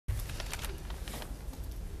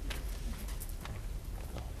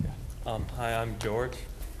Hi, I'm George.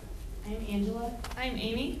 I'm Angela. I'm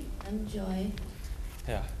Amy. I'm Joy.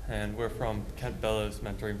 Yeah, and we're from Bellows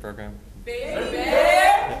mentoring program. Baby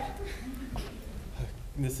Yeah.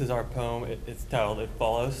 This is our poem. It's titled "It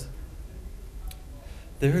Follows."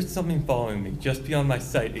 There is something following me. Just beyond my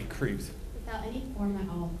sight, it creeps. Without any form at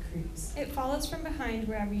all, it creeps. It follows from behind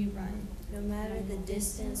wherever you run. No matter the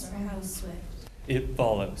distance or how swift. It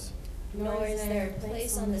follows. Nor is there a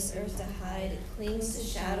place on this earth to hide. It clings to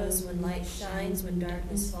shadows when light shines. When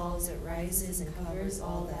darkness falls, it rises and covers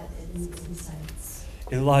all that it Sees and sights.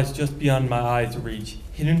 It lies just beyond my eyes' reach,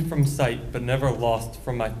 hidden from sight, but never lost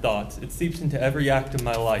from my thoughts. It seeps into every act of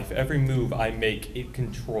my life, every move I make. It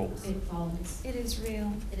controls. It follows. It is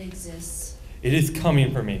real. It exists. It is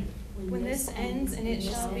coming for me, When this ends and it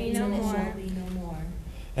This shall be ends no and it shall more. be no more.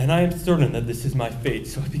 and I am certain that this is my fate.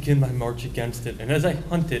 So I begin my march against it, and as I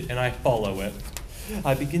hunt it and I follow it,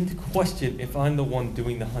 I begin to question if I'm the one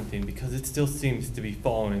doing the hunting, because it still seems to be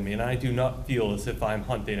following me, and I do not feel as if I'm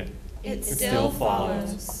hunting it. It still still follows.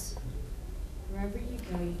 follows. Wherever you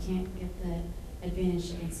go, you can't get the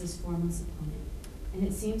advantage against this formless opponent. And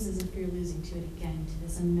it seems as if you're losing to it again, to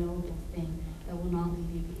this unknowable thing that will not leave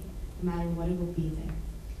you be, no matter what it will be there.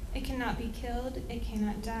 It cannot be killed. It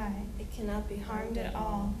cannot die. It cannot be Harmed at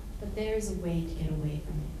all. But there is a way to get away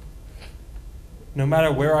from it. No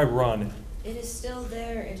matter where I run, It is still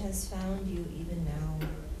there. It has found you even now.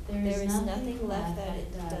 There is nothing left that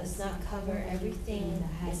it does not cover everything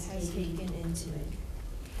that it has taken into it.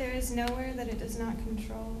 There is nowhere that it does not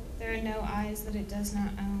control. There are no eyes that it does not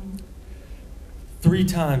own. 3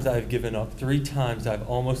 times I've given up. 3 times I've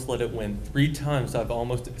almost let it win. 3 times I've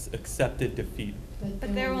almost accepted defeat.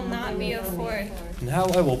 But there will not be a fourth. Now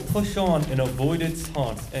I will push on and avoid its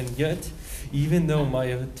haunts, and yet, even though my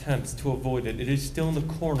attempts to avoid it, it is still in the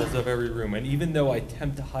corners of every room, and even though I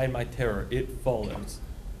attempt to hide my terror, it follows.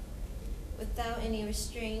 Without any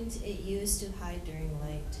restraint, it used to hide during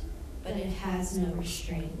light, but it has no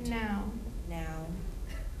restraint. Now, Now,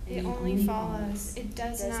 it only follows. It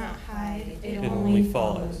does not hide. It It only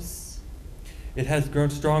follows. It has grown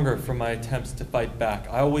stronger from my attempts to fight back.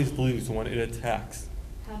 I always lose when it attacks,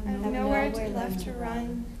 I have nowhere left to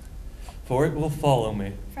run. for it will follow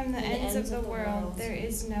me. From the ends of the world, there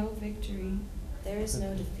is no victory. there is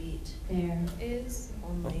no defeat, There Is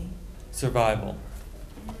only Survival.